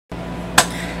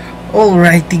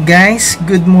Alrighty guys,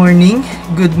 good morning,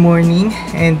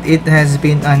 and it has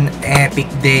been an epic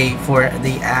day for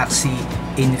the Axie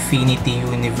Infinity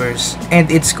universe and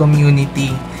its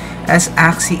community, as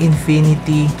Axie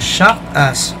Infinity shocked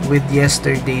us with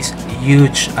yesterday's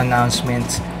huge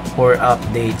announcements or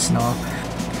updates. No,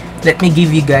 let me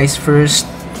give you guys first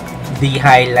the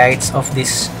highlights of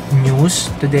this news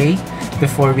today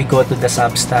before we go to the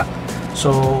Substack.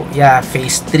 So, yeah,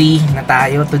 phase 3 na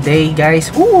tayo today,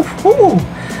 guys. Woo! Woo!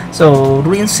 So,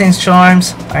 Ruins and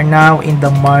Charms are now in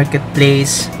the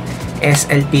marketplace.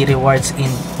 SLP rewards in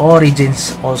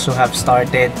Origins also have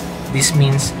started. This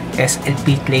means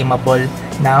SLP claimable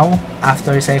now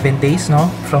after 7 days,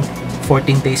 no? From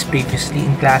 14 days previously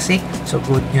in Classic. So,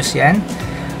 good news yan.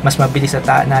 Mas mabilis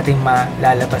natin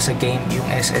malalabas sa game yung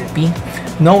SLP.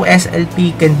 No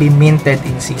SLP can be minted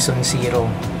in Season 0.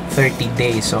 30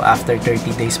 days. So after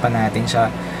 30 days pa natin siya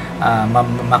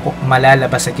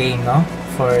malalabas sa game, no,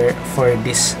 for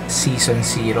this season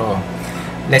 0.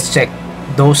 Let's check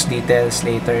those details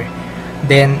later.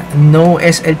 Then no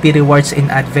SLP rewards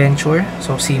in adventure,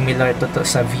 so similar to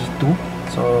sa V2,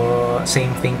 so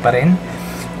same thing pa rin.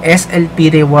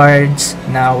 SLP rewards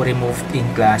now removed in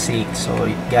classic. So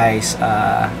guys,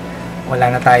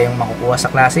 wala na tayong makukuha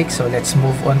sa classic, so let's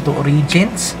move on to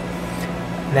origins.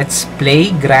 Let's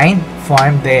play, grind,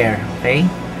 farm there. Okay?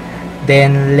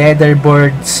 Then,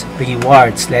 Leaderboards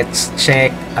rewards. Let's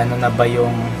check ano na ba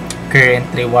yung current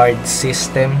reward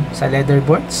system sa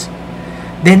Leaderboards.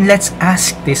 Then, let's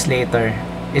ask this later.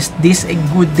 Is this a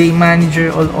good day manager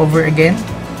all over again?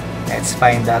 Let's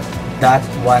find out that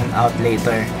one out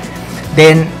later.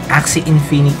 Then, Axie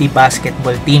Infinity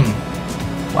basketball team.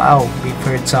 Wow, we've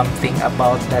heard something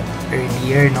about that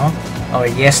earlier, no? Or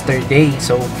yesterday.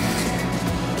 So,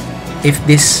 if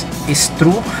this is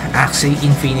true, Axie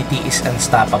Infinity is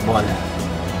unstoppable.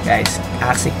 Guys,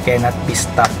 Axie cannot be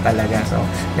stopped talaga. So,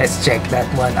 let's check that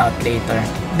one out later.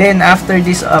 Then, after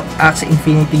this Axie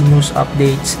Infinity news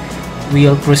updates,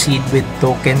 we'll proceed with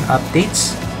token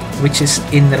updates, which is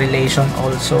in relation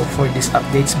also for these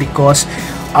updates because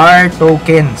our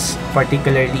tokens,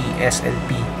 particularly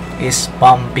SLP, is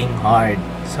pumping hard.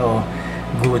 So,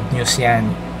 good news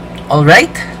yan.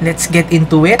 Alright, let's get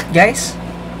into it, guys.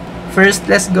 First,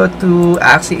 let's go to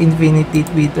Axie Infinity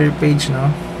Twitter page, no,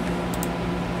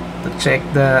 to check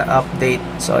the update.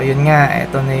 So, yun nga,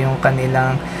 ito na yung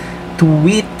kanilang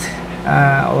tweet.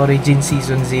 Origin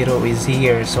Season 0 is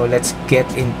here. So, let's get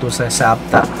into sa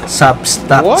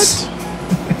Substacks. What?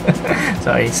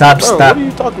 Sorry, Substack. Bro, what are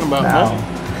you talking about now,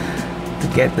 to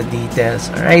get the details.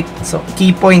 Alright, so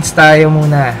key points tayo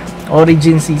muna.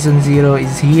 Origin Season 0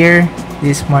 is here.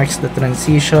 This marks the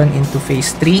transition into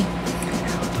Phase 3.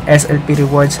 SLP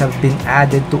rewards have been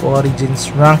added to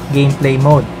Origins ranked gameplay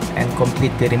mode and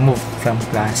completely removed from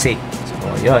Classic. So,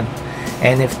 yun.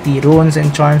 NFT runes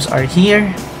and charms are here.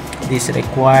 These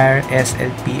require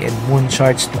SLP and moon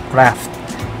shards to craft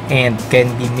and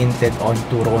can be minted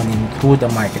onto Ronin through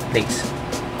the marketplace.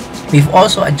 We've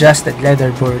also adjusted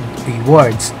Leaderboard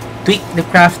rewards, tweaked the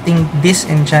crafting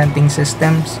disenchanting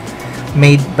systems,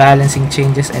 made balancing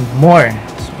changes, and more.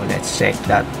 So, let's check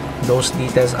those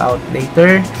details out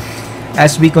later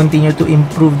as we continue to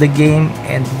improve the game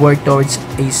and work towards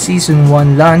a Season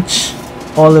 1 launch.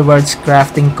 All rewards,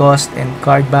 crafting cost, and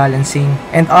card balancing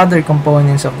and other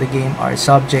components of the game are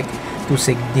subject to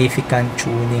significant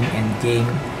tuning and game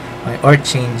or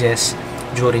changes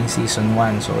during Season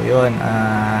 1. So yun,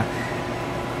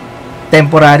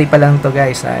 temporary pa lang to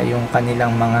guys, yung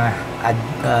kanilang mga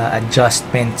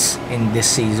adjustments in this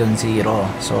Season 0.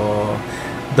 So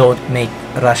don't make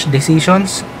rush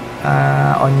decisions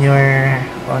on your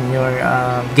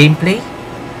gameplay.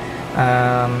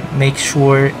 Make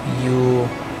sure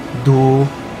you do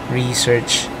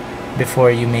research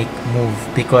before you make move,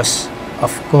 because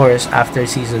of course after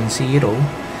Season 0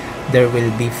 there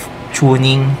will be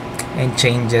tuning and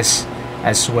changes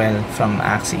as well from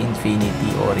Axie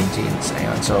Infinity Origins.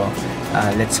 Ayun, so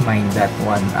let's mine that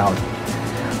one out.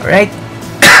 Alright.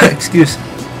 Excuse.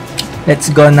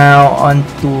 Let's go now on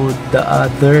to the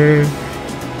other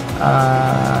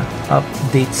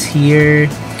updates here.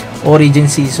 Origin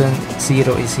Season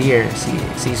 0 is here.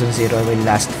 Season 0 will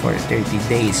last for 30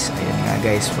 days. Ayan nga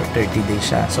guys, for 30 days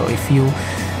siya. So if you,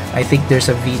 I think there's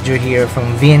a video here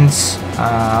from Vince,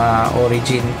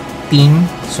 Origin team.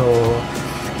 So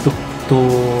to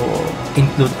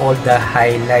include all the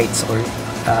highlights or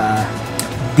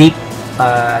deep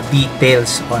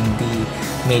details on the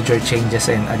major changes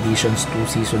and additions to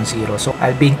Season 0. So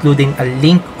I'll be including a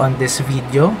link on this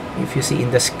video if you see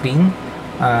in the screen,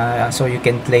 so you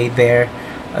can play there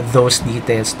those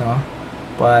details, no?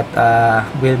 but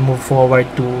we'll move forward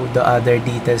to the other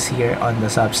details here on the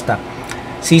Substack.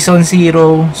 Season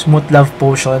 0, Smooth Love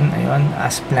Potion, ayun,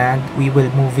 as planned, we will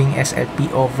moving SLP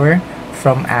over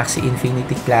from Axie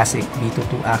Infinity Classic V2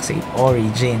 to Axie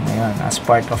Origin, ayun, as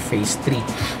part of Phase 3.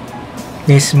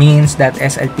 This means that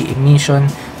SLP emission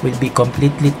will be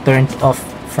completely turned off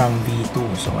from V2.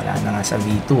 So, wala na nga sa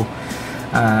V2.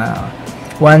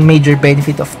 One major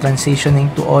benefit of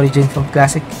transitioning to Origin from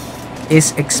Classic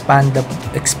is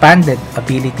expanded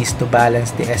abilities to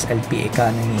balance the SLP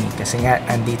economy. Kasi nga,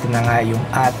 andito na nga yung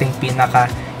ating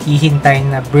pinaka-hihintay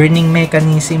na burning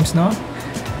mechanisms, no?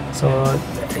 So,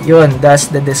 yun, thus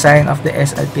the design of the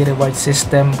SLP reward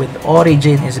system with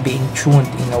Origin is being tuned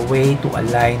in a way to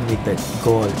align with that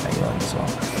goal. Ayun, so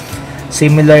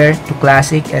similar to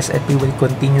Classic, SLP will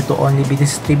continue to only be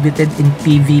distributed in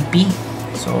PvP.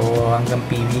 So, hanggang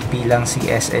PvP lang si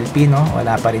SLP, no?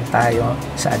 Wala pa rin tayo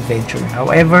sa Adventure.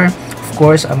 However, of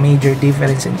course, a major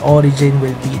difference in Origin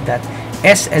will be that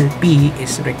SLP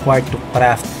is required to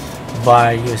craft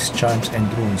various charms and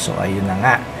runes. So, ayun na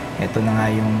nga. Ito na nga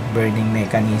yung burning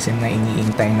mechanism na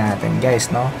iniintay natin,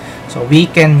 guys, no? So, we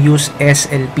can use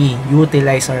SLP,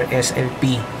 utilize our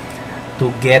SLP to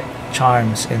get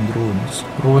charms and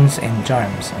runes and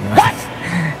charms. Ayun.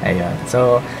 Ayun.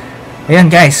 So, ayun,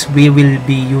 guys, we will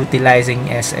be utilizing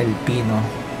SLP, no?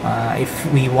 If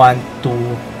we want to,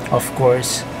 of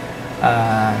course,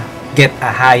 get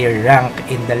a higher rank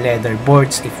in the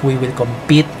leaderboards, if we will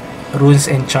compete, runes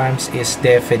and charms is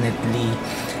definitely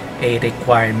a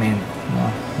requirement, no?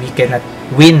 We cannot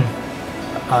win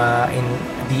in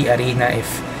the arena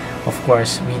if, of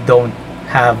course, we don't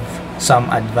have some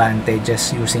advantages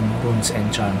using runes and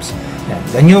charms. Yan.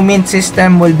 The new mint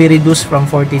system will be reduced from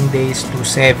 14 days to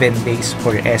 7 days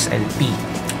for SLP.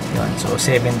 Yan. So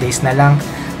 7 days na lang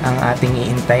ang ating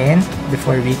iintayin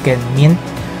before we can mint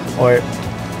or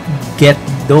get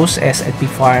those SLP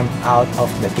farm out of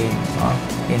the game, no?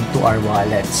 Into our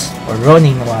wallets or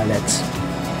running wallets.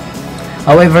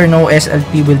 However, no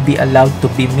SLP will be allowed to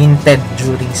be minted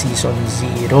during Season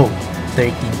 0,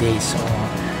 30 days. So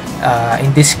in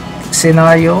this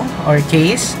scenario or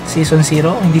case, Season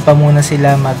 0, hindi pa muna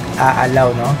sila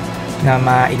mag-a-allow, no, na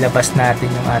mailabas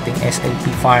natin yung ating SLP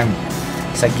farm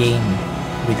sa game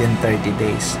within 30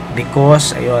 days.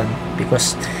 Because, ayun,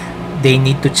 because they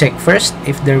need to check first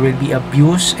if there will be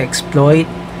abuse, exploit,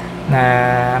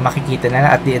 na makikita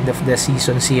na at the end of the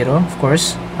Season 0, of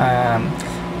course.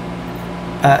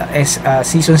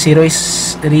 Season 0 is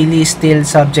really still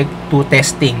subject to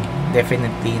testing,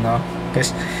 definitely, no?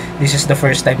 Because this is the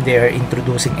first time they are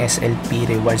introducing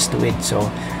SLP rewards to it, so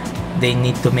they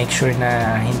need to make sure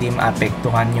na hindi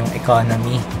maapektuhan yung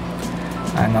economy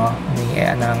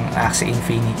ng Axie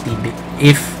Infinity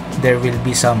if there will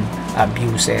be some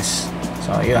abuses.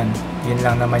 So yun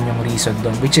lang naman yung reason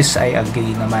doon, which is I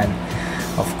agree naman,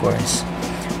 of course.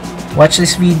 Watch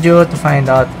this video to find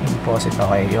out deposit.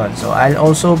 Okay, yun. So I'll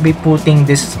also be putting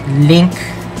this link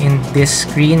in this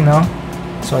screen, no,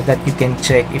 so that you can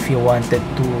check if you wanted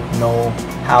to know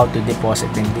how to deposit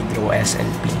and withdraw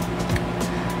SLP.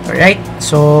 Alright,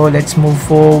 so let's move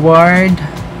forward.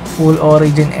 Full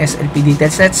Origin SLP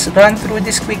details. Let's run through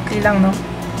this quickly lang, no,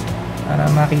 para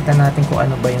makita natin kung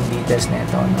ano ba yung details na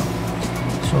ito, no.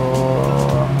 So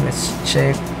let's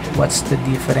check what's the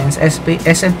difference.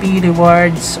 SLP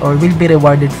rewards or will be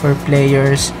rewarded for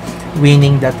players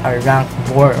winning that are ranked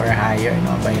 4 or higher,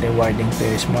 no, by rewarding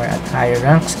players more at higher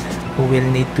ranks who will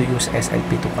need to use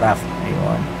SLP to craft.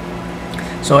 Ayun.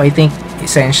 So I think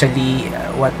essentially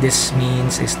what this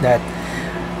means is that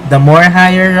the more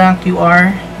higher rank you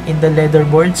are in the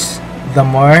leaderboards, the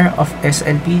more of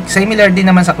SLP. Similar din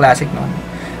naman sa Classic, no.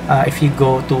 If you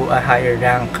go to a higher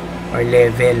rank or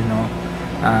level, no,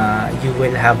 you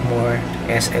will have more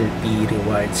SLP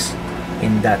rewards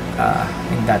in that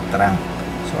rank.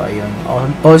 So ayun.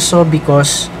 Also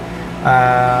because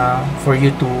for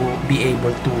you to be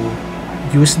able to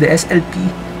use the SLP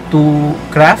to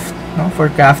craft, no, for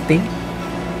crafting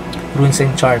runes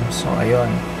and charms. So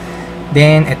ayun.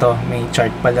 Then ito, may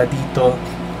chart pala dito.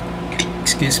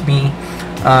 Excuse me.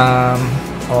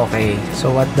 Okay.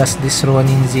 So what does this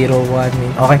Ronin 01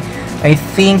 mean? Okay. I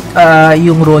think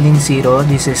yung Ronin 0,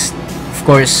 this is, of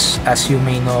course, as you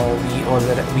may know,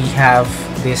 we have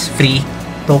this free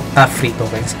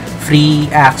tokens, free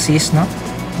access, no,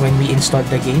 when we install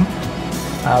the game.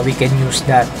 We can use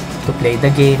that to play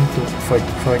the game,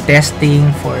 for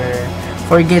testing,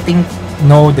 for getting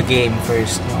know the game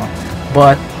first, no.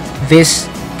 But this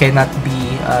cannot be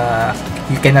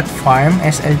you cannot farm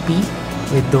SLP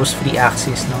with those free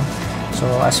access, no. So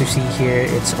as you see here,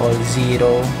 it's all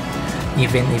 0.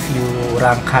 even if you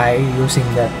rank high using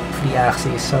that free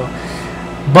axis. So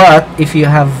but if you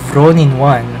have Ronin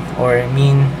 1 or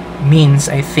means,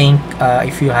 I think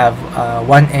if you have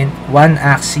one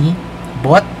Axie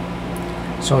bot,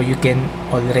 so you can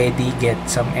already get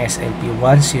some SLP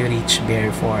once you reach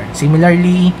Bear 4.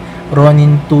 Similarly,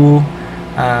 Ronin 2,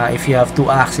 if you have 2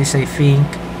 Axies, I think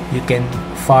you can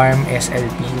farm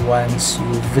SLP once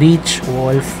you've reached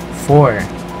Wolf 4.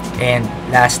 And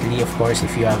lastly, of course,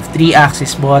 if you have 3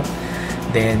 Axies bot,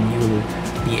 then you'll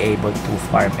be able to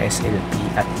farm SLP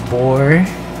at Boar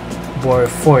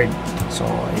Ford. So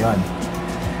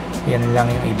yan lang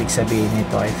yung ibig sabihin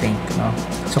nito, I think, no?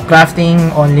 So crafting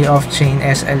only off-chain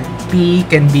SLP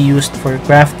can be used for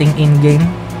crafting in-game.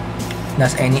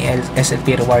 Thus any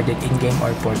SLP rewarded in-game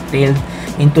or portrayed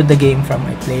into the game from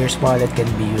a player's wallet can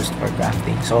be used for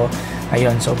crafting. So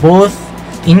ayun, so both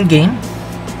in-game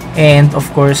and of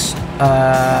course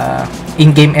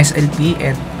in-game SLP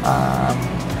and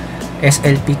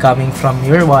SLP coming from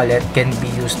your wallet can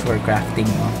be used for crafting,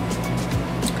 no?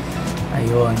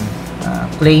 Ayun.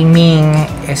 Claiming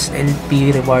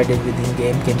SLP rewarded within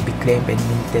game can be claimed and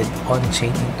minted on-chain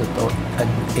into a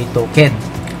token.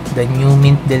 The new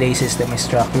mint delay system is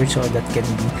structured so that can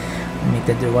be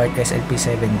minted reward SLP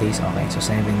 7 days. Okay, so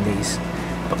 7 days.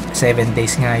 7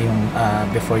 days nga yung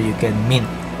before you can mint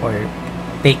or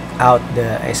take out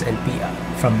the SLP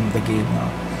from the game, no?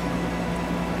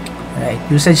 Right.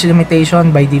 Usage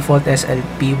limitation. By default,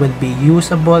 SLP will be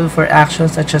usable for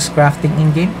actions such as crafting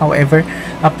in-game. However,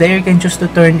 a player can choose to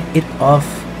turn it off,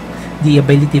 the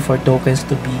ability for tokens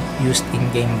to be used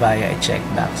in-game via a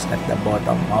checkbox at the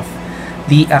bottom of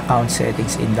the account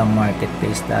settings in the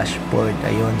marketplace dashboard.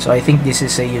 Ayun. So I think this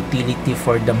is a utility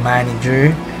for the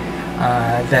manager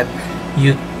that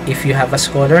if you have a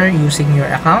scholar using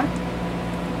your account,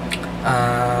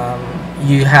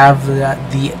 you have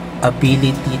the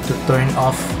ability to turn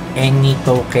off any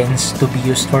tokens to be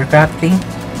used for crafting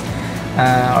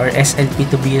or SLP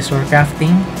to be used for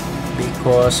crafting,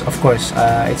 because of course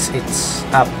it's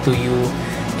up to you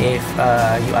if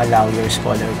you allow your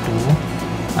scholar to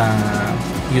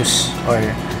use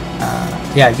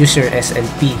your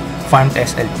SLP, farmed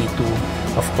SLP to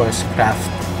of course craft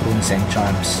runes and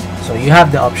charms. So you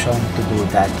have the option to do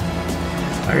that.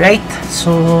 Alright,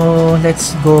 so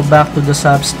let's go back to the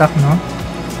Substack, no?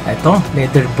 Ito,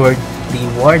 Leaderboard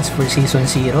rewards for Season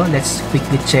 0. Let's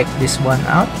quickly check this one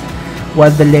out.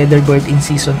 While the Leaderboard in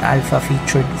Season Alpha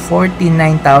featured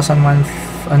 49,157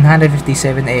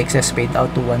 AXS paid out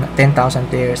to 10,000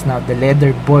 players, now the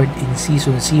Leaderboard in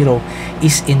Season 0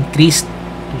 is increased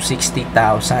to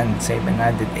 60,700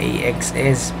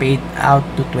 AXS paid out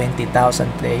to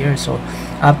 20,000 players. So,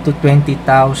 up to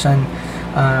 20,000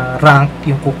 rank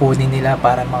yung kukunin nila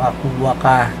para makakuha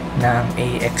ka ng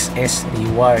AXS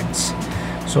rewards.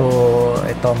 So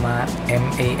ito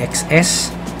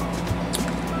MAXS,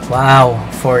 wow,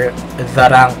 for the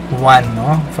rank 1,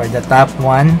 no, for the top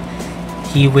 1,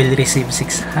 he will receive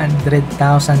 600,000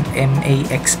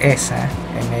 MAXS,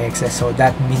 MAXS. So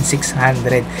that means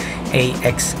 600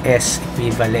 AXS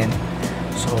equivalent.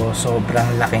 So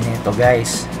sobrang laki nito,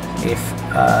 guys. If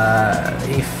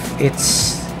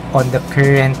it's on the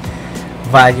current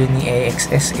value ni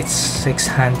AXS, it's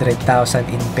 600,000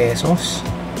 in pesos.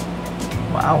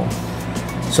 Wow.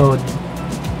 So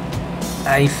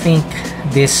I think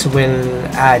this will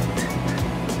add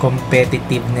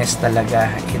competitiveness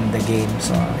talaga in the game.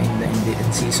 So in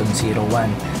Season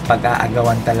 01,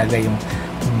 pag-aagawan talaga yung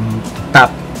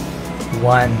top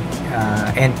 1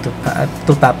 and to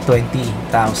top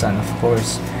 20,000, of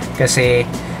course, kasi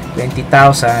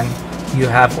 20,000 you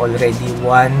have already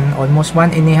almost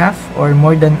 1.5 or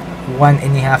more than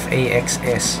 1.5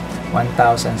 AXS,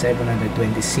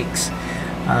 1,726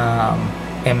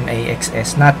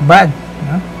 MAXS. Not bad,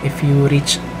 no? If you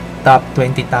reach top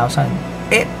 20,000.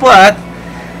 But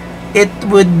it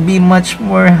would be much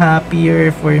more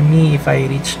happier for me if I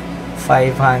reach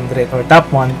 500 or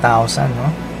top 1,000,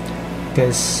 no?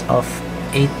 Because of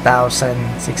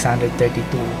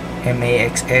 8,632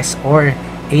 MAXS or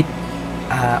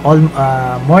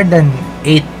more than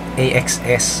 8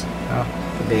 AXS, no?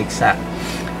 To be exact,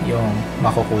 yung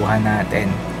makukuha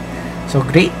natin. So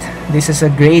great, this is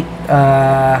a great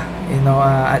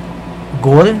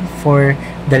goal for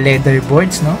the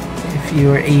leaderboards, no? If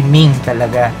you're aiming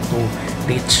talaga to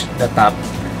reach the top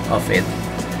of it.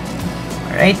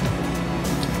 Alright,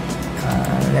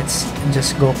 let's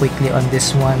just go quickly on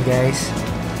this one, guys.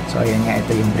 So ayan nga,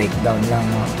 ito yung breakdown lang,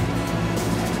 no?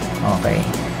 Okay,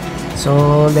 so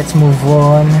let's move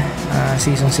on.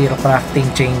 Season 0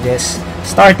 crafting changes.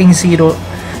 Starting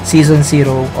Season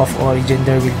 0 of Origin,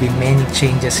 there will be many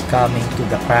changes coming to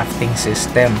the crafting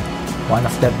system. One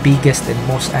of the biggest and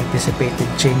most anticipated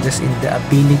changes in the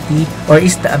ability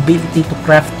is the ability to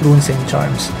craft runes and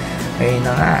charms. Ayun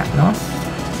na nga, no?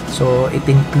 So it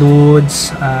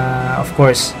includes of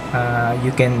course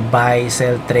you can buy,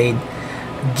 sell, trade,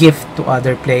 gift to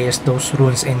other players those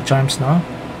runes and charms, no?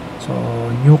 So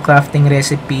new crafting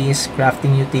recipes,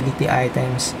 crafting utility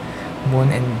items, moon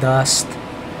and dust.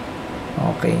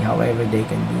 Okay, however they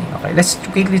can be. Okay, let's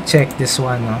quickly check this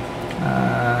one, no?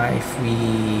 If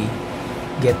we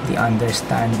get the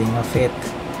understanding of it.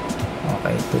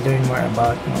 Okay, to learn more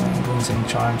about runes and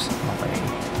charms. Okay,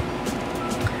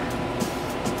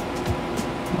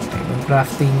 when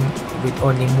crafting with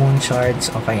only moon shards.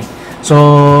 Okay,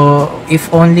 so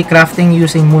if only crafting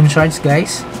using moon shards,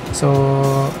 guys,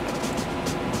 so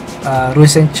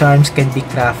runes and charms can be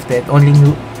crafted. Only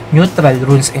neutral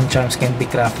runes and charms can be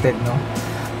crafted, no?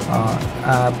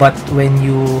 But when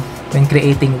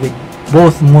creating with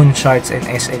both moon shards and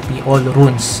SLP, all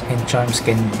runes and charms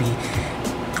can be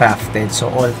crafted. So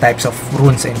all types of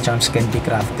runes and charms can be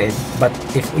crafted. But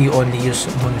if you only use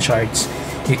moon shards,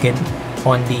 you can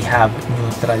only have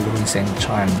neutral runes and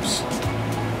charms.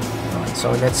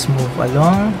 So let's move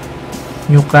along.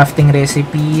 New crafting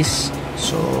recipes.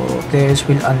 So players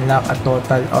will unlock a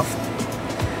total of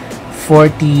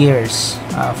 40 years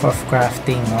of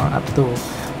crafting, no? Up to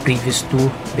previous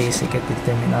 2 basic and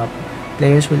determined.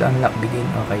 Players will unlock begin.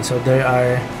 Okay, so there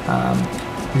are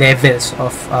levels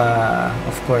of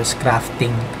course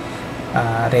crafting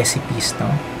recipes, no?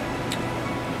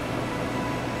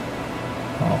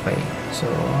 Okay, so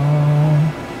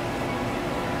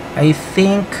I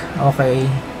think, okay,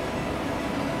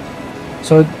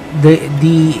 so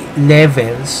the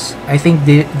levels, I think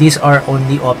these are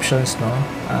only options, no?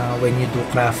 When you do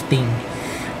crafting.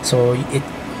 So it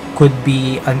could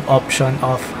be an option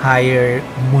of higher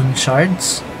moon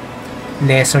shards,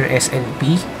 lesser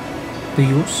SLP to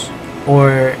use,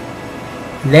 or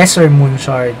lesser moon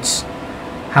shards,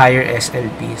 higher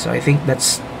SLP. So I think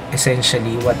that's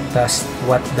essentially what does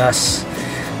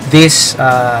this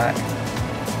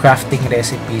crafting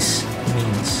recipes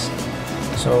means.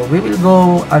 So we will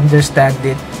go understand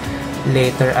it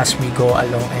later as we go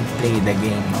along and play the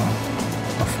game, no?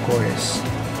 Of course.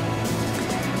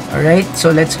 Alright, so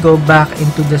let's go back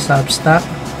into the Substack.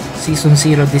 Season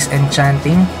 0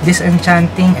 Disenchanting.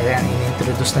 Disenchanting, ayan,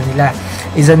 inintroduce na nila,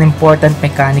 is an important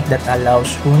mechanic that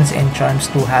allows runes and charms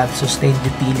to have sustained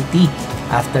utility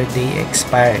after they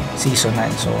expire, seasonal.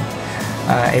 So,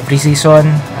 every season,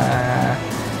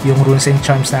 yung runes and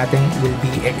charms natin will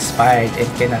be expired and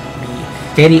cannot be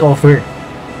carry over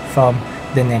from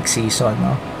the next season,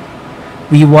 no?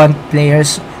 We want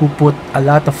players who put a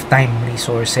lot of time,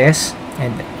 resources,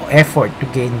 and effort to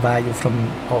gain value from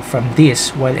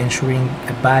this, while ensuring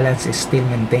a balance is still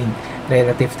maintained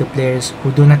relative to players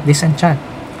who do not disenchant.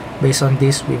 Based on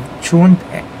this, we've tuned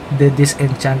the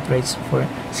disenchant rates for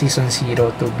season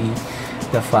 0 to be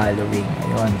the following.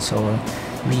 Ayun, so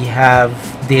we have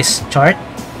this chart.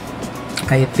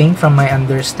 I think from my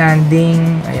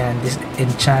understanding, ayan, this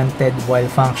enchanted while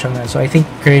functional. So I think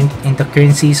in the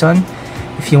current season,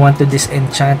 if you want to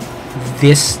disenchant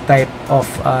this type of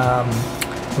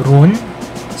rune,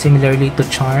 similarly to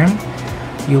charm,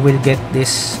 you will get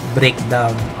this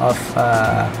breakdown of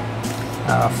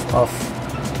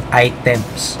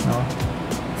items, no?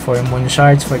 For moon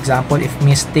shards, for example, if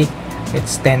mystic,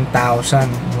 it's 10,000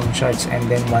 moon shards, and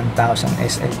then 1,000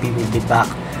 SLP will be back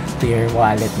to your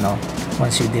wallet, no?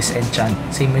 Once you disenchant.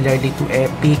 Similarly to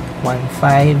epic,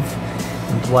 1,500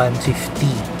 and 150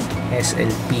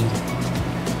 SLP.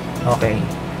 Okay,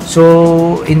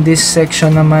 so in this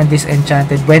section naman,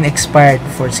 disenchanted when expired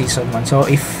for season 1. So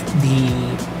if the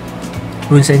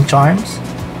runes and charms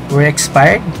were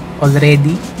expired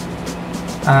already,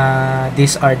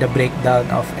 these are the breakdown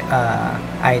of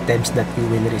items that you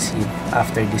will receive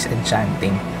after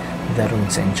disenchanting the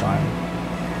runes and charm.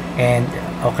 And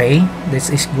okay,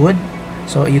 this is good.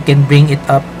 So you can bring it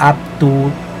up to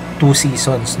 2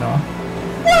 seasons, no?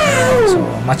 So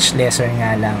much lesser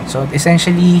nga lang. So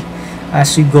essentially,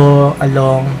 as we go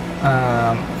along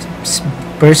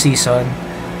per season,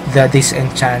 the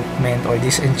disenchantment or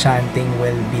disenchanting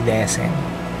will be lessened.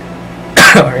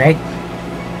 Alright,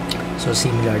 so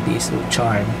similar this to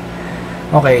charm.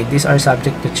 Okay, these are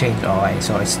subject to change. Okay,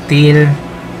 so it's still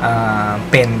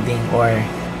pending or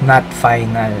not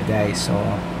final, guys, so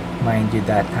mind you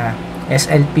that, ha.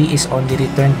 SLP is only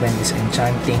returned when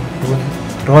disenchanting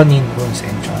Ronin runes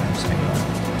and charms. Ayun.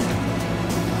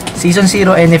 Season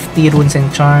 0 NFT runes and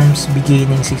charms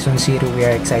beginning season 0. We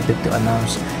are excited to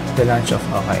announce the launch of,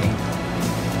 okay,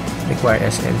 require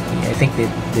SLP. I think that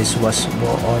this was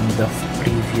on the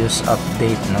previous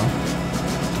update, no?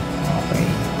 Okay.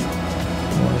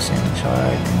 Mouse and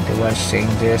chart and the watch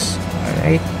changes.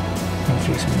 Alright.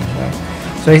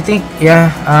 So I think, yeah,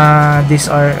 these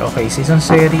are, okay, season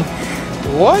series.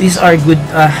 What? These are good,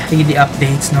 really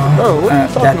updates, no? Bro, what are you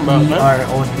that talking about, we man? are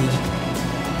only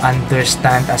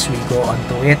understand as we go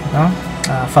onto it, no?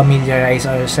 Familiarize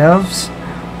ourselves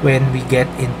when we get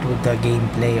into the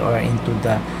gameplay or into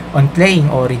the on playing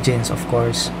Origins, of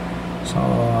course. So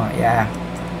yeah,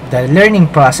 the learning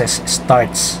process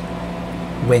starts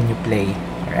when you play,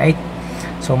 right?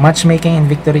 So matchmaking and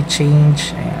victory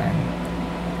change. Ayan.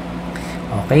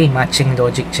 Okay, matching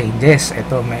logic changes.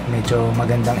 Ito medyo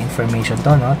magandang information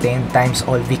to, no? 10 times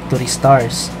all victory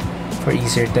stars for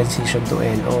easier transition to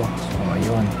LO. So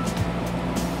ayun.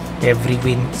 Every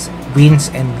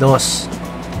wins and loss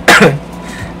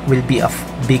will be a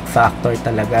big factor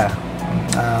talaga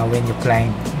when you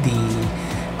climb the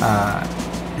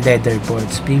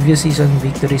leaderboards. Previous season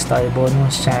victory star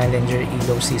bonus, challenger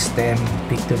elo system,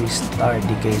 victory star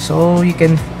decay. So you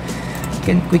can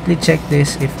quickly check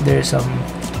this if there's some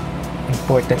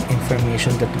important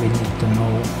information that we need to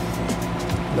know.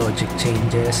 Logic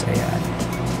changes. Ayan.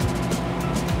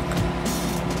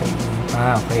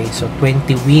 Okay, so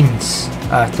 20 wins,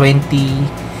 20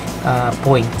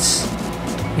 points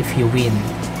if you win,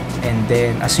 and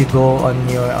then as you go on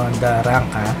the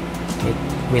rank, it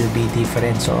will be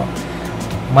different. So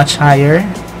much higher,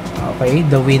 okay,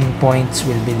 the win points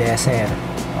will be lesser.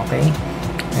 Okay,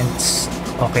 and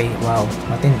okay, wow,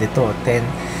 matindi to. 10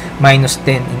 minus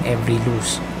 10 in every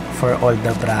lose for all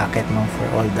the bracket, no, for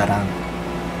all the rank.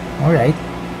 All right.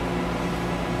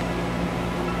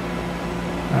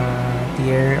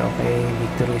 Tier, okay,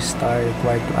 victory star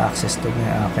required to access to the,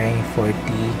 okay, 40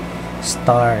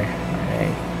 star.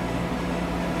 Alright,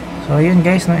 so yun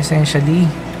guys, no, essentially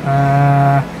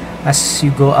as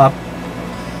you go up,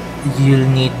 you'll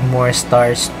need more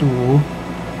stars to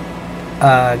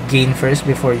gain first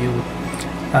before you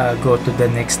go to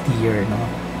the next tier, no,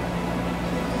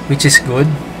 which is good.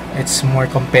 It's more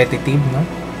competitive, no.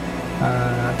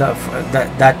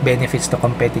 That benefits the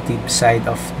competitive side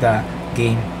of the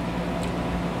game.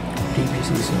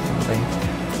 Previous season, okay.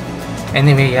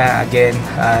 Anyway, yeah, again,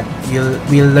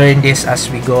 we'll learn this as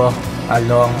we go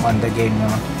along on the game, no,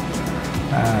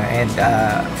 and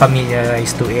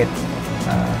familiarize to it.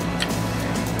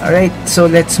 Alright, so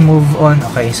let's move on.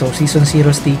 Okay, so season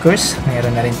 0 stickers,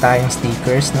 meron na rin tayong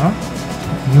stickers, no,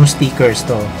 new stickers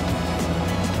to.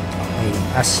 Okay,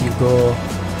 as you go,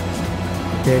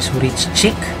 there's rich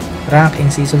chick rank in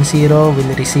season 0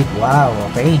 will receive, wow,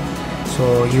 okay,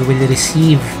 so you will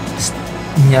receive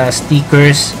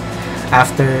stickers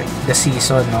after the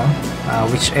season, no,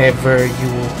 whichever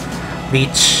you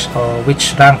reach or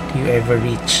which rank you ever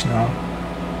reach, no.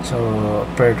 So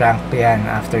per rank yan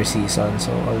after season.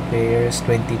 So all players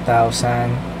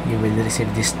 20,000 you will receive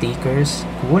these stickers.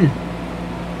 Cool,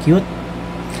 cute.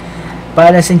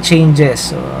 Balance and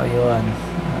changes, so ayun,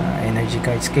 energy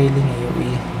card scaling,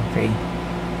 AoE. Okay,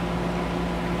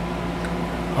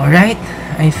 alright,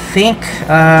 I think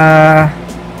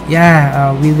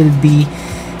yeah, we will be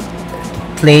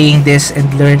playing this and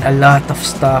learn a lot of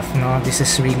stuff, no. This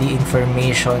is really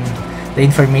information. The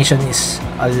information is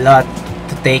a lot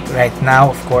to take right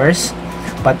now, of course,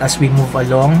 but as we move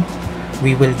along,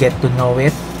 we will get to know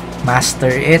it, master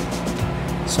it.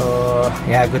 So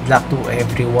yeah, good luck to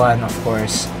everyone, of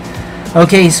course.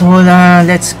 Okay, so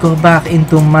let's go back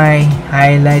into my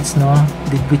highlights, no.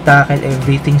 Did we tackle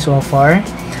everything so far?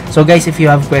 So guys, if you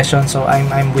have questions, so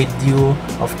I'm with you.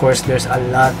 Of course, there's a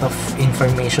lot of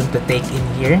information to take in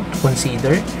here to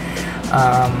consider.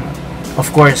 Of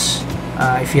course,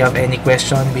 if you have any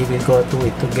question, we will go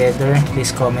through it together.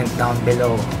 Please comment down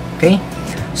below. Okay,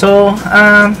 so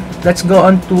let's go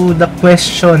on to the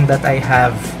question that I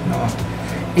have, no.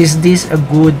 Is this a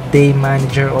good day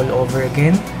manager all over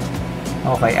again?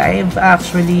 Okay, I've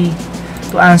actually,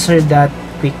 to answer that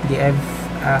quickly, I've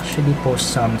actually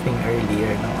post something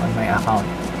earlier, no, on my account.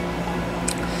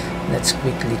 Let's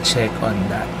quickly check on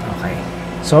that. Okay,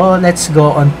 so let's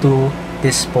go on to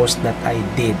this post that I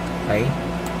did. Okay,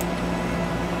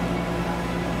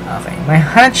 okay, my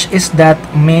hunch is that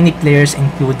many players,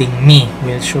 including me,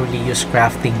 will surely use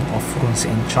crafting of runes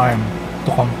and charm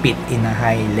to compete in a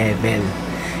high level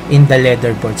in the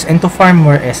leaderboards and to farm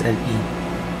more SLP.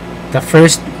 The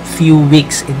first few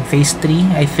weeks in phase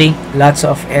 3, I think lots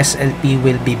of SLP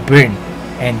will be burned,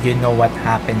 and you know what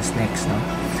happens next, no?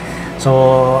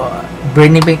 So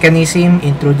burning mechanism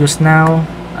introduced now,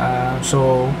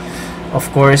 so of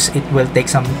course it will take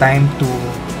some time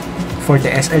for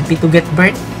the SLP to get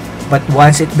burnt, But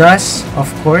once it does, of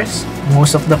course,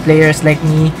 most of the players like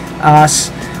me,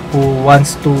 us, who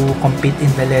wants to compete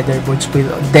in the leaderboards will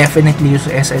definitely use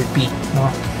SLP, no?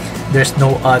 There's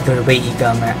no other way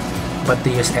ika nga but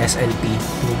to use SLP.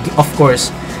 Of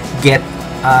course, get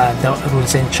the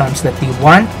rules and charms that we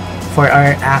want for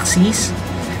our Axies,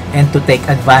 and to take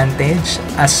advantage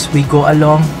as we go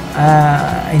along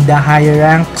in the higher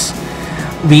ranks,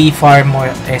 we farm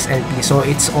more SLP. So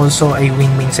it's also a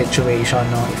win-win situation,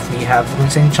 no? If we have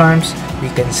runes and charms, we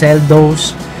can sell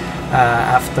those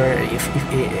after if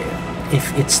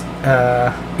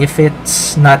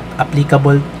it's not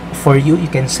applicable for you, you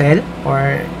can sell,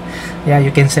 or yeah,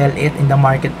 you can sell it in the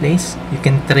marketplace. You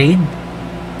can trade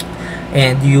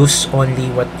and use only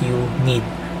what you need.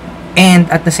 And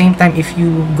at the same time, if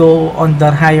you go on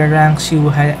the higher ranks,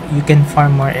 you can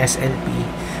farm more SLP.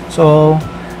 So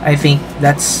I think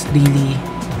that's really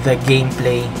the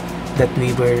gameplay that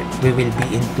we will be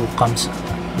into comes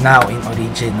now in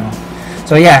Origin, no?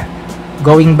 So yeah,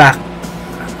 going back,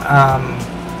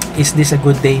 is this a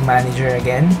good day manager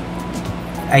again?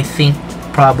 I think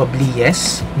probably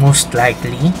yes, most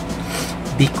likely,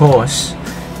 because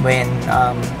when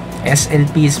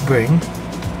SLP is burned,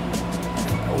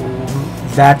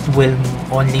 that will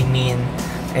only mean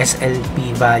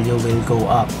SLP value will go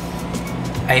up.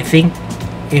 I think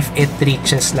if it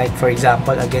reaches, like for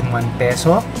example, again 1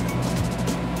 peso,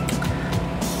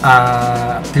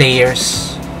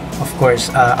 players, of course,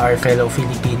 our fellow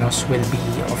Filipinos will be,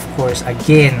 of course,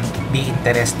 again be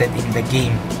interested in the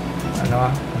game,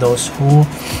 ano? Those who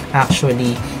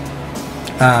actually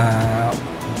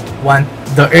want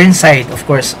the earn side. Of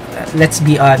course, let's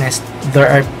be honest,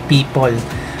 there are people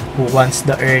who wants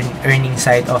the earning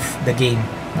side of the game,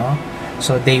 no?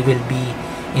 So they will be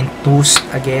enthused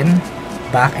again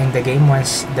back in the game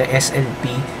once the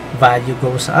SLP value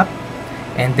goes up,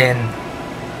 and then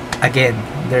again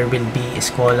there will be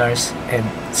scholars and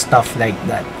stuff like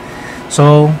that.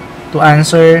 So to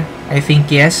answer, I think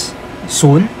yes,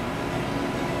 soon,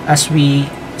 as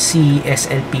we see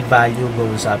SLP value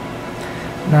goes up.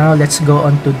 Now let's go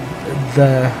on to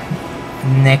the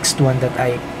next one that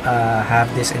I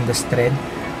have this in the thread.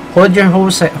 Hold your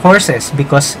horses,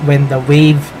 because when the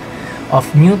wave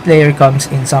of new player comes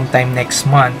in sometime next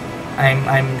month,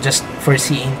 I'm just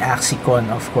foreseeing AxieCon,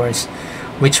 of course,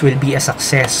 which will be a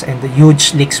success, and the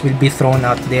huge leaks will be thrown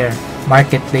out there.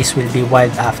 Marketplace will be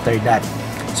wild after that.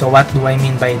 So what do I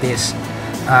mean by this?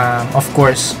 Of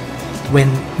course,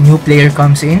 when new player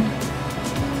comes in,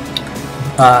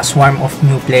 swarm of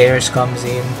new players comes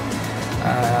in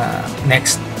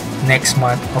next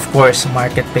month, of course,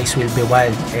 marketplace will be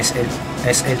wild.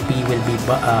 SLP will be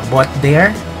bought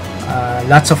there.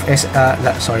 Lots of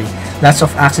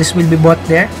Axies will be bought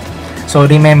there. So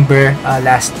remember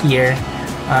last year,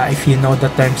 if you know the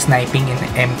term sniping in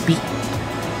MP,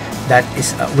 that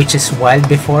is which is wild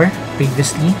before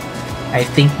previously, I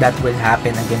think that will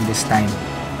happen again this time.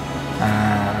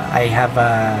 I have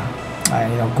a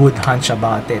good hunch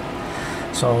about it.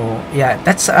 So yeah,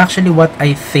 that's actually what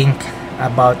I think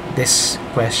about this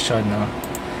question, no?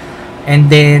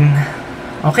 And then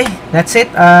okay, that's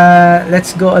it.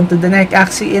 Let's go on to the next.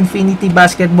 Axie Infinity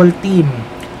basketball team.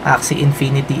 Axie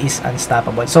Infinity is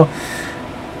unstoppable. So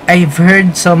I've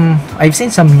seen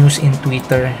some news in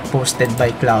Twitter posted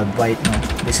by Cloud White, no?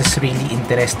 This is really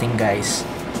interesting, guys.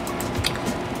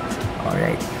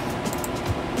 Alright,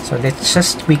 so let's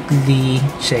just quickly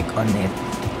check on it.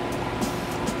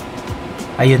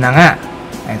 Ayun na nga,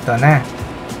 ito na.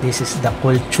 This is the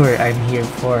culture I'm here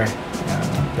for.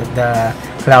 The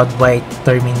Cloud White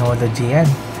terminology yan.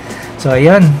 So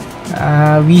ayun,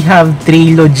 we have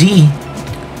trilogy.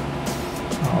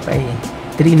 Okay,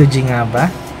 trilogy nga ba?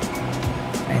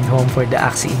 And home for the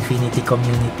Axie Infinity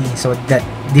community. So that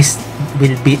this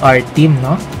will be our team,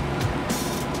 no?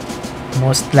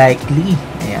 Most likely.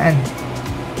 Ayan.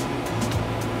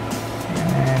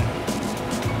 Ayan.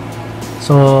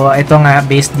 So ito nga,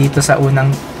 based dito sa unang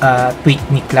tweet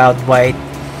ni Cloud White.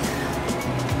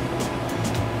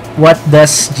 What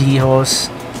does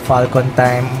G-Host, Falcon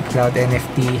Time, Cloud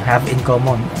NFT have in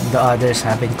common? The others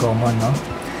have in common, no?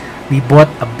 We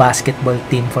bought a basketball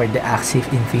team for the Axie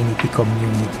Infinity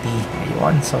community.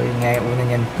 Ayun. So yun nga yung una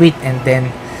niyang tweet. And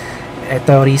then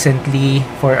ito recently,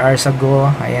 4 hours ago,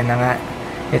 ayan na nga,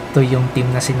 ito yung team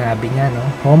na sinabi niya, no?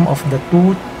 Home of the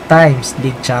 2 times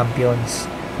league champions.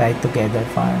 Ride Together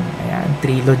Fun. Ayan,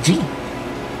 trilogy.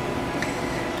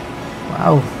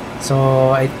 Wow.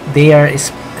 So they are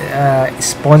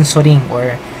sponsoring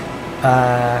or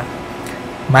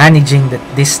managing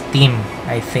this team.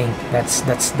 I think that's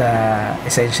the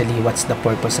essentially what's the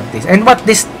purpose of this. And what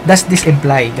does this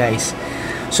imply, guys?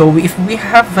 So if we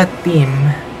have a team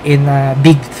in a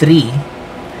big three,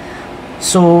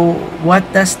 so what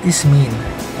does this mean?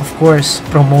 Of course,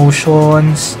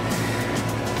 promotions,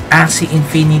 Axie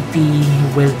Infinity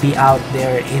will be out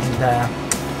there in the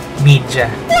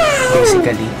media,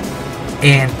 basically,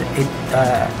 and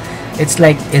it's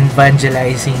like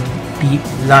evangelizing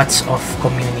lots of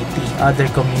other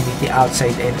community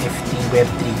outside NFT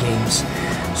Web3 games.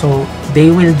 So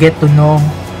they will get to know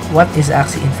what is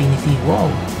Axie Infinity.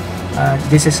 Wow,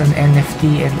 this is an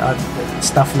NFT and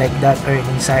stuff like that,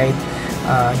 earning side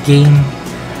game.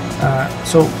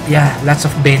 So yeah, lots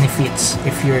of benefits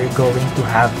if you're going to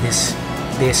have this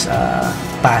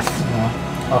path, you know,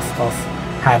 of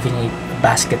having a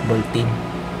basketball team,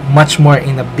 much more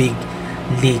in a big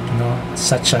league, no,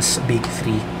 such as Big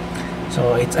Three.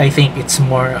 So I think it's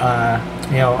more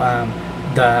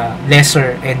the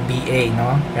lesser NBA,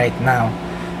 no, right now.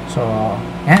 So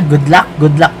yeah, good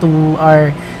luck to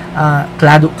our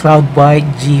Cloudboy,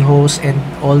 G-Host, and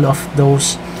all of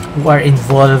those who are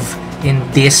involved in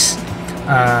this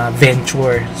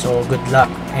venture. So good luck,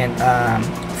 and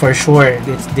for sure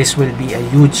this will be a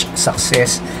huge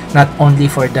success, not only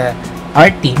for our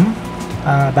team,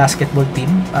 basketball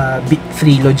team, Big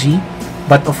Trilogy,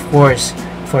 but of course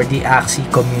for the Axie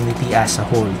community as a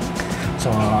whole.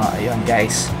 So ayun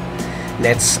guys,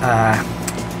 let's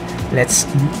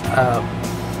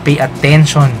pay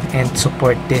attention and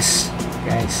support this,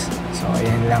 guys. So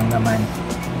ayan lang naman.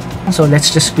 So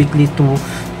let's just quickly to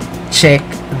check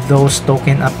those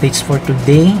token updates for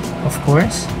today, of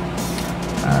course.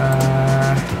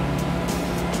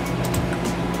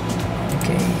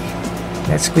 Okay,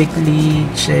 let's quickly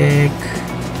check.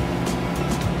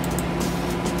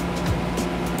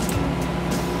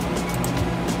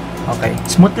 Okay,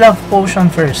 Smooth Love Potion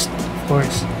first, of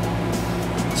course.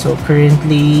 So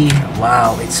currently,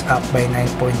 wow, it's up by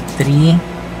 9.3.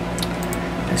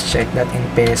 Let's check that in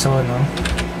peso, no?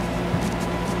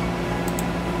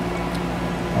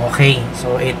 Okay,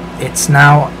 so it's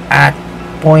now at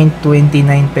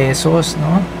 0.29 pesos,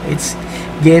 no? It's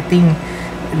getting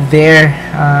there.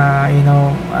 You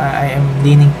know, I am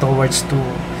leaning towards to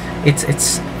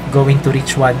it's going to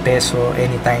reach 1 peso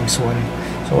anytime soon.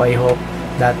 So I hope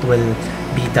that will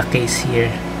be the case here.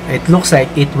 It looks like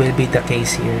it will be the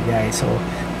case here, guys. So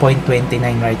 0.29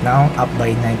 right now, up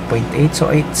by 9.8. So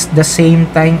it's the same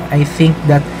time, I think,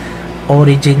 that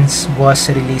Origins was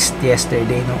released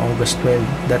yesterday, no, August 12,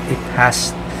 that it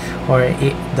has, or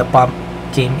the pump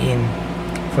came in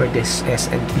for this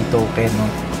SLP token, no?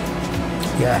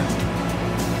 Yeah.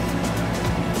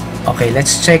 Okay,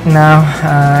 let's check now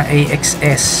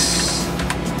AXS.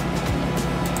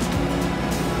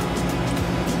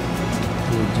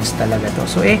 Just talaga to.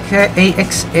 So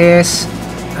AXS,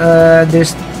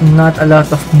 there's not a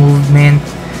lot of movement.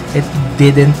 It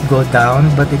didn't go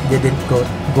down, but it didn't go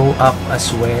up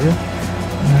as well.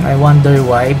 I wonder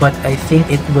why, but I think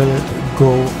it will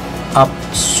go up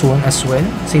soon as well,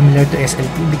 similar to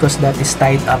SLP, because that is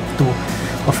tied up to,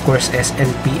 of course,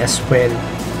 SLP as well.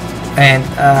 And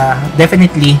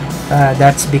definitely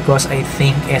that's because I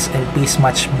think SLP is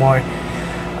much more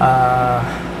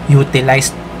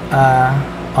utilized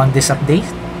on this update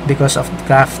because of the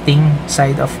crafting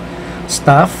side of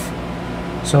stuff.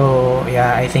 So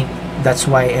yeah, I think that's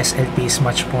why SLP is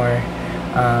much more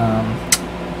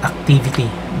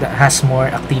activity, that has more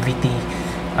activity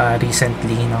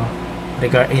recently, you know,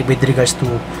 with regards to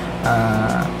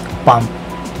pump.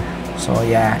 So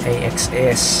yeah,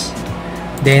 AXS.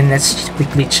 Then let's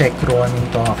quickly check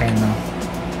Ronin token, no?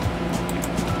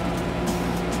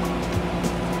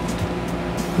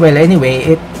 Well,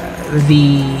 anyway,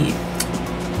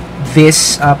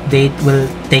 this update will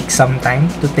take some time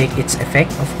to take its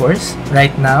effect, of course.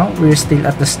 Right now, we're still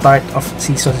at the start of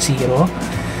Season 0.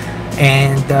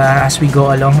 And as we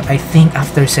go along, I think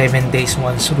after 7 days,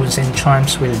 once Runes and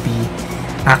Charms will be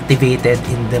activated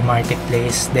in the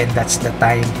marketplace, then that's the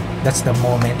time, that's the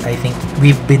moment I think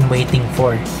we've been waiting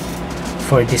for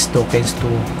these tokens to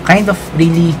kind of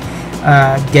really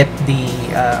get the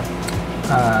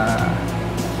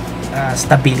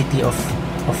stability of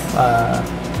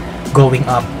going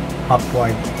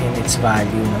upward in its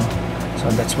value, no? So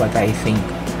that's what I think.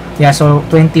 Yeah, so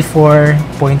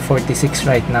 24.46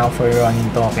 right now for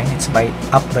running token. It's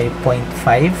up by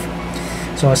 0.5.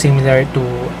 So similar to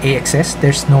AXS,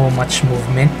 there's no much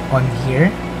movement on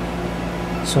here.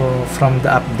 So from the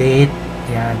update,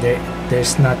 yeah,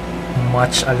 there's not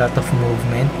a lot of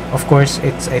movement. Of course,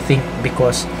 it's, I think,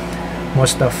 because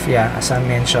most of, yeah, as I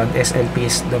mentioned, SLP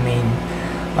is the main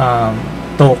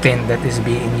token that is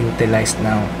being utilized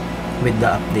now with the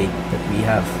update that we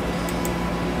have.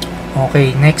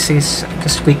 Okay, next is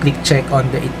just quickly check on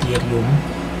the Ethereum.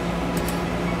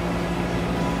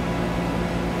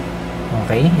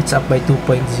 Okay, it's up by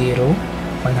 2.0,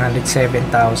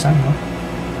 107,000, no?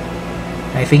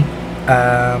 I think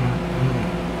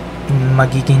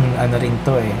magiging ano rin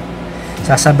to eh.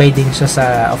 Sasabay din siya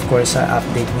sa, of course, sa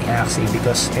update ni Axie,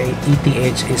 because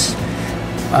ETH is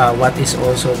what is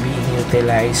also being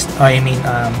utilized,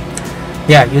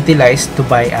 utilized to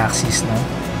buy Axies, no?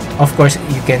 Of course,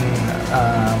 you can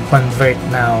convert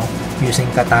now using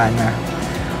Katana,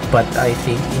 but I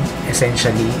think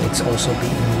essentially it's also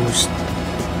being used.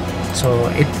 So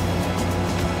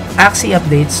Axie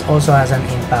updates also has an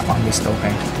impact on this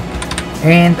token,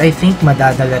 and I think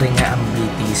madadala rin niya ang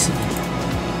BTC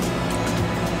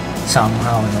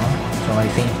somehow, no? So I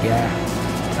think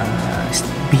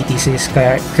BTC is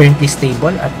currently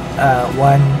stable at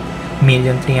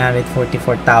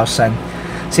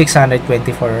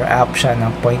 1,344,624, up siya ng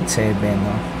 0.7,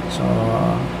 no? So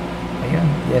ayun,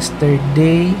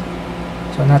 yesterday,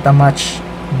 so not a much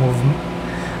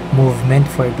movement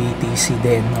for BTC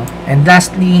din, no? And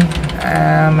lastly,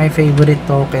 my favorite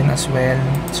token as well,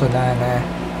 Solana.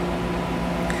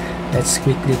 Let's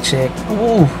quickly check.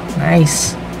 Oh,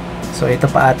 nice. So ito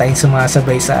pa ata yung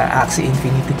sumasabay sa Axie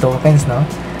Infinity tokens, no?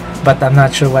 But I'm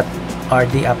not sure what are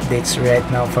the updates right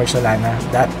now for Solana.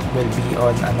 That will be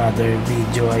on another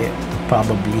video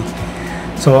probably.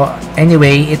 So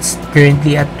anyway, it's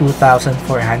currently at 2,497,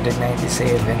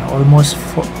 almost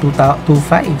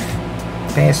 2,500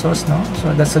 pesos, no?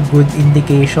 So that's a good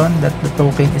indication that the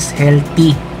token is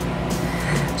healthy.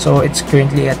 So it's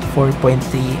currently at 4.3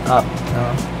 up,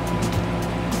 no?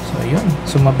 So yun,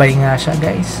 sumabay nga siya,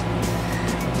 guys.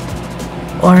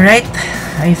 Alright,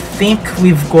 I think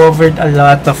we've covered a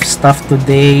lot of stuff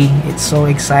today. It's so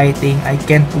exciting. I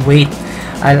can't wait.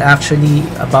 I'll actually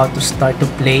about to start to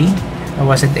play. I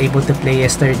wasn't able to play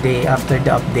yesterday after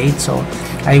the update, so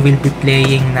I will be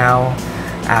playing now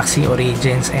Axie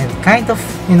Origins and kind of,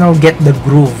 get the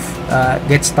groove,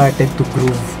 get started to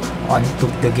groove onto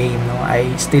the game, no?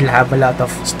 I still have a lot of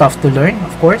stuff to learn,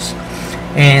 of course,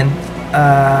 and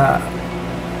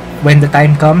when the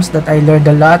time comes that I learned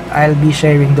a lot, I'll be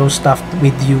sharing those stuff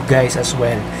with you guys as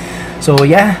well. So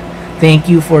yeah, thank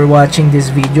you for watching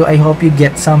this video. I hope you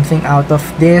get something out of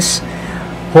this,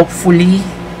 hopefully.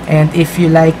 And if you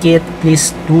like it,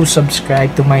 please do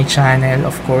subscribe to my channel,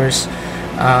 of course.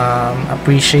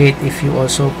 Appreciate if you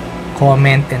also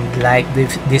comment and like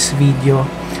this video.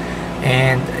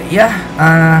 And yeah,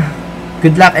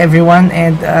 good luck everyone,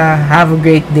 and have a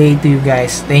great day to you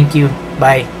guys. Thank you.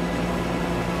 Bye.